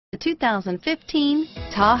The 2015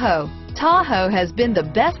 Tahoe. Tahoe has been the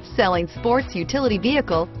best-selling sports utility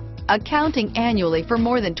vehicle, accounting annually for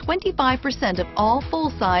more than 25% of all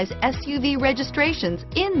full-size SUV registrations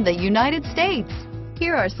in the United States.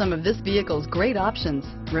 Here are some of this vehicle's great options: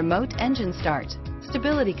 remote engine start,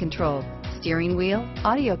 stability control, steering wheel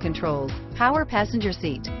audio controls, power passenger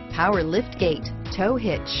seat, power liftgate, tow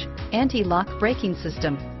hitch, anti-lock braking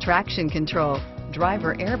system, traction control,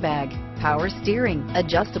 driver airbag, power steering,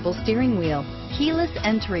 adjustable steering wheel, keyless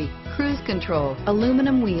entry, cruise control,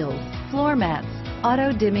 aluminum wheels, floor mats,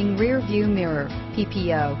 auto dimming rear view mirror,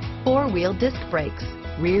 PPO, four-wheel disc brakes,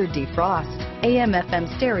 rear defrost,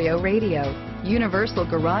 AM/FM stereo radio, universal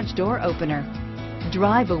garage door opener.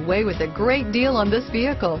 Drive away with a great deal on this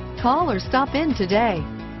vehicle. Call or stop in today.